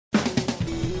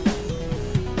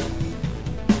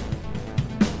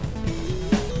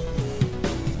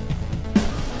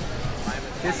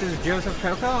This is Joseph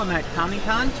Coco. I'm at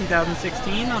Comic-Con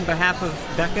 2016 on behalf of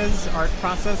Becca's Art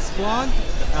Process blog,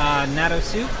 Natto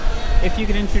Soup. If you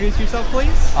could introduce yourself,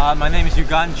 please. My name is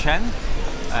Yugan Chen,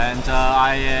 and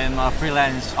I am a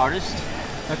freelance artist.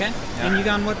 Okay. Yeah. And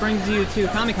Yugan, what brings you to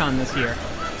Comic-Con this year?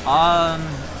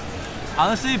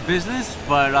 Honestly, business,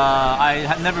 but I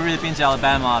had never really been to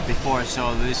Alabama before,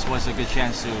 so this was a good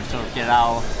chance to sort of get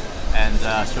out and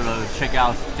sort of check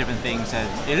out different things.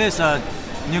 And it is a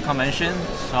new convention,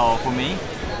 so for me,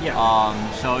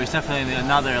 so it's definitely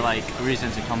another reason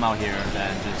to come out here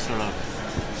and just sort of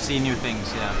see new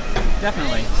things. Yeah,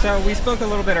 definitely. So we spoke a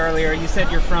little bit earlier. You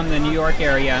said you're from the New York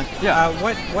area. Yeah.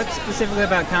 What specifically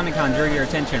about Comic-Con drew your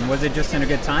attention? Was it just in a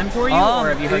good time for you, or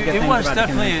have you heard good things about the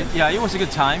convention? Yeah, it was a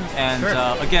good time, and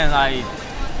Sure. Again,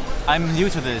 I'm new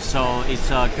to this, so it's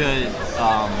a good.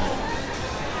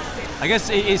 I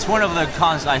guess it's one of the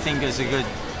cons I think is a good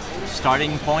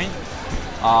starting point.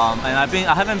 And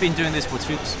I haven't been doing this for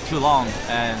too long,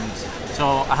 and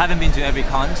so I haven't been to every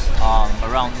cons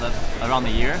around the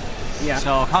year. Yeah.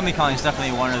 So Comic-Con is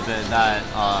definitely one of it that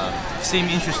seem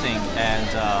interesting and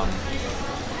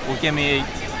will get me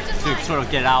to sort of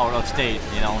get out of state,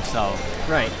 So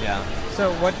Right. yeah.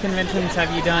 So what conventions have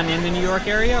you done in the New York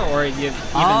area, or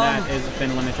that has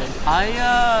been limited?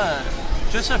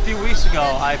 Just a few weeks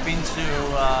ago, I've been to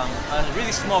a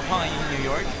really small con in New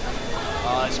York.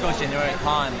 It's called Generic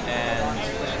Con, and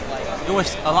it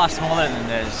was a lot smaller than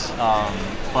this.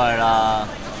 But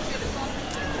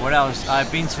what else?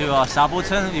 I've been to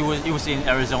Sableton. It was in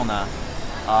Arizona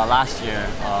last year,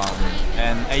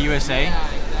 and AUSA.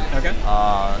 Okay.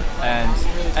 And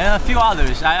a few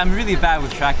others. I'm really bad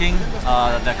with tracking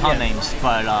the con names,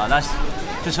 but that's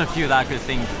just a few that I could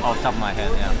think off the top of my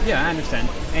head. Yeah. Yeah, I understand.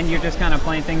 And you're just kind of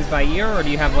playing things by ear, or do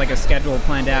you have a schedule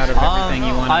planned out of everything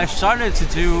you want? When I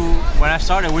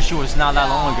started, which was not that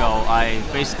long ago, I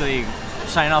basically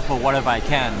sign up for whatever I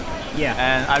can. Yeah.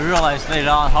 And I realized later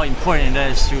on how important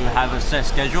it is to have a set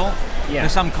schedule. Yeah.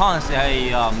 There's some cons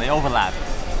they overlap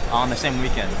on the same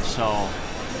weekend, so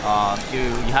you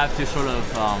have to sort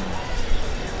of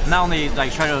not only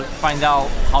try to find out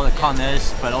how the con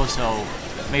is, but also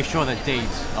make sure the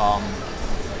dates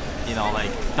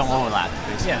don't overlap,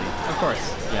 basically. Yeah, of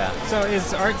course. Yeah. So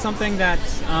is art something that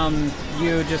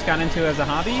you just got into as a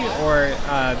hobby, or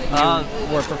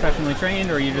you were professionally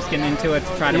trained, or you just getting into it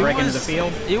to try to break into the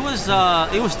field? It was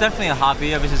definitely a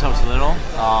hobby ever since I was little,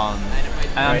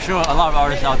 and I'm sure a lot of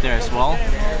artists out there as well.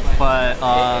 But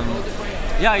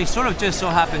it sort of just so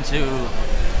happened to,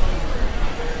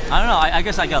 I don't know, I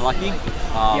guess I got lucky.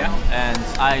 And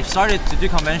I started to do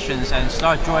conventions and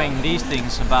start drawing these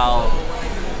things about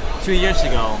 2 years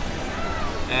ago,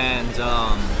 and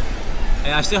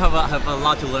I still have a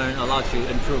lot to learn, a lot to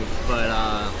improve. But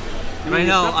right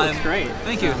now, great.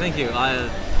 Thank you. I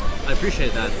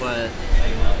appreciate that, but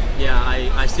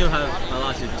I still have a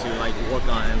lot to work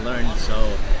on and learn. So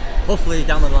hopefully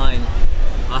down the line,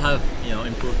 I'll have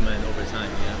improvement over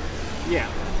time. Yeah.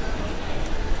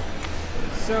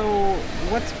 So,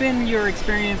 what's been your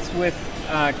experience with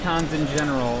cons in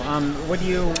general? Would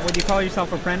you call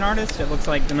yourself a print artist? It looks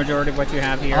like the majority of what you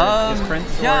have here is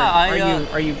prints. Yeah,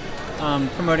 are you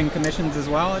promoting commissions as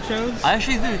well at shows? I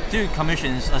actually do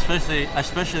commissions,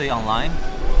 especially online.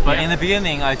 But in the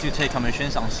beginning, I do take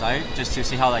commissions on site just to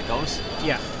see how that goes.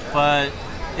 Yeah. But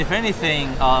if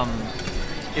anything,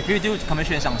 if you do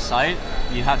commissions on site,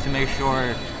 you have to make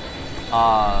sure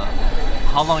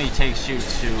how long it takes you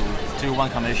to do one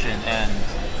commission and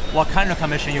what kind of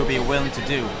commission you'll be willing to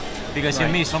do, because you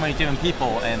meet so many different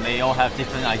people and they all have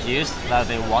different ideas that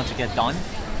they want to get done.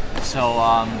 So,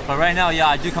 but right now,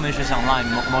 I do commissions online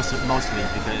mostly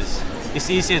because it's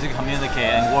easier to communicate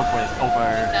and work with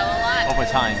over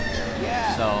time.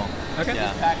 So, okay.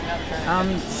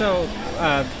 Yeah. So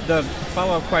the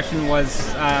follow-up question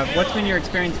was, what's been your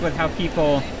experience with how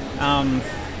people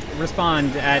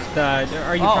respond at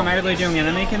are you primarily doing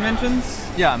anime conventions?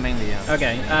 Yeah, mainly, yeah.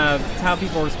 Okay. How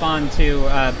people respond to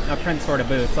a print sort of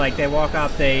booth? Like they walk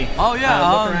up, they look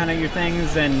around at your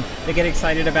things, and they get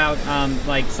excited about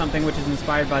something which is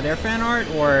inspired by their fan art,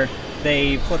 or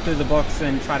they flip through the books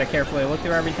and try to carefully look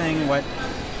through everything. What?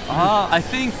 I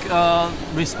think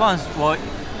response. Well,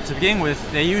 to begin with,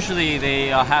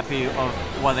 they are happy of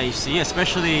what they see,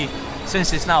 especially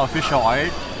since it's now official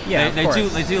art. Yeah, they do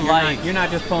you're not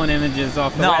just pulling images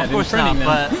off the web. No, of course not.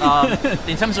 But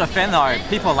in terms of fan art,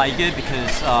 people like it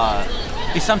because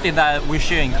it's something that we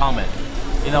share in common.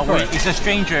 It's a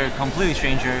stranger, completely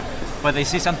stranger, but they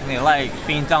see something they like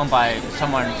being done by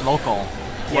someone local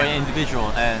or an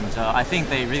individual, and I think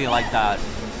they really like that.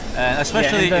 And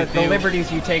especially the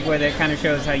liberties you take with it kind of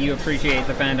shows how you appreciate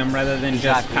the fandom rather than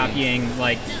just copying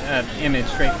like an image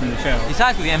straight from the show.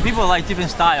 Exactly, and people like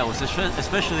different styles,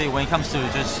 especially when it comes to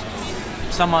just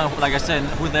someone, like I said,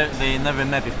 who they never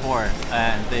met before,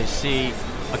 and they see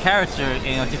a character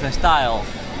in a different style.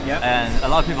 Yep. And a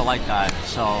lot of people like that.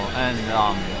 So, and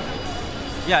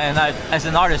and as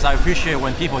an artist, I appreciate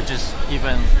when people just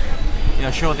even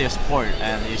show their support,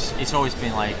 and it's always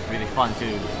been like really fun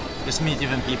to just meet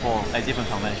different people at different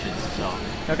conventions. So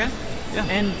okay. Yeah.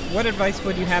 And what advice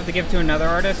would you have to give to another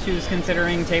artist who's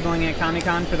considering tabling at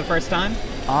Comic-Con for the first time?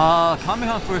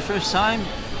 Comic-Con for the first time,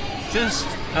 just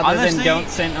honestly, than don't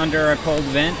sit under a cold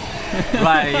vent.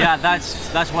 Right. Yeah,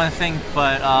 that's one thing,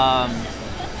 but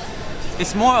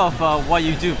it's more of what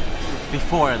you do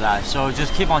before that. So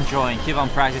just keep on drawing, keep on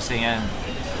practicing, and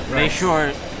make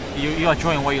sure you are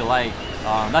drawing what you like.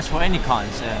 That's for any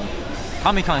cons, and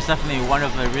Comic-Con is definitely one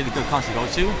of the really good cons to go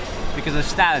to because the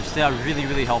staffs, they are really,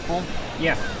 really helpful.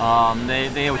 Yeah.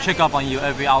 They will check up on you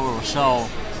every hour or so,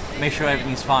 make sure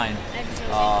everything's fine.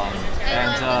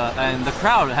 And the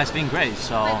crowd has been great,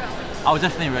 so I would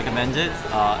definitely recommend it,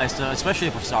 especially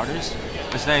for starters.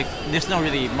 It's like there's no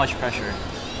really much pressure.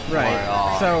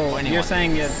 Right. So you're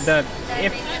saying that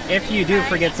if you do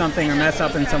forget something or mess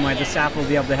up in some way, the staff will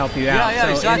be able to help you out. Yeah,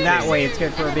 so exactly. In that way, it's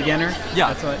good for a beginner.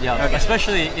 Yeah. Okay.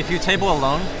 Especially if you table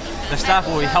alone, the staff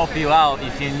will help you out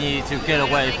if you need to get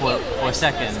away for a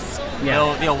second.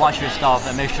 Yeah. They'll watch your stuff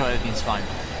and make sure everything's fine.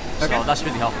 Okay. So that's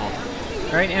really helpful.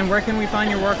 All right. And where can we find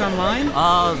your work online?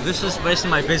 This is based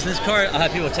on my business card. I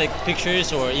have people take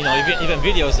pictures or even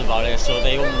videos about it, so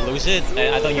they won't lose it.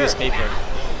 And I don't use paper.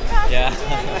 Yeah.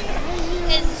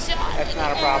 That's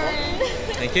not a problem.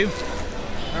 Thank you.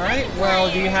 All right. Well,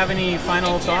 do you have any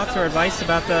final thoughts or advice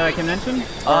about the convention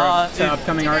or to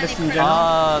upcoming artists in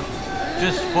general?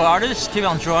 Just for artists, keep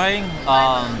on drawing.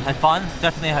 Have fun.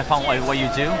 Definitely have fun with what you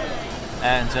do,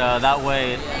 and that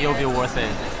way it'll be worth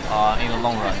it in the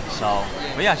long run. So,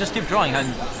 but yeah, just keep drawing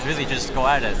and really just go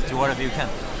at it. Do whatever you can.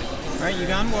 All right,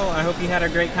 Yugan. Well, I hope you had a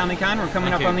great Comic-Con. We're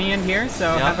coming up on the end here, so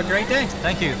have a great day.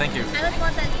 Thank you. Thank you.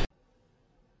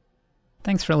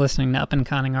 Thanks for listening to Up and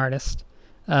Conning Artist.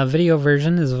 A video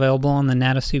version is available on the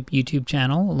Natasoup YouTube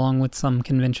channel, along with some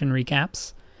convention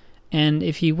recaps. And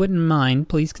if you wouldn't mind,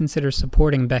 please consider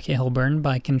supporting Becca Hilburn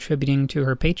by contributing to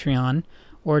her Patreon,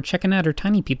 or checking out her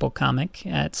Tiny People comic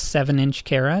at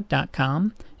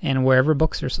 7inchkara.com and wherever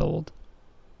books are sold.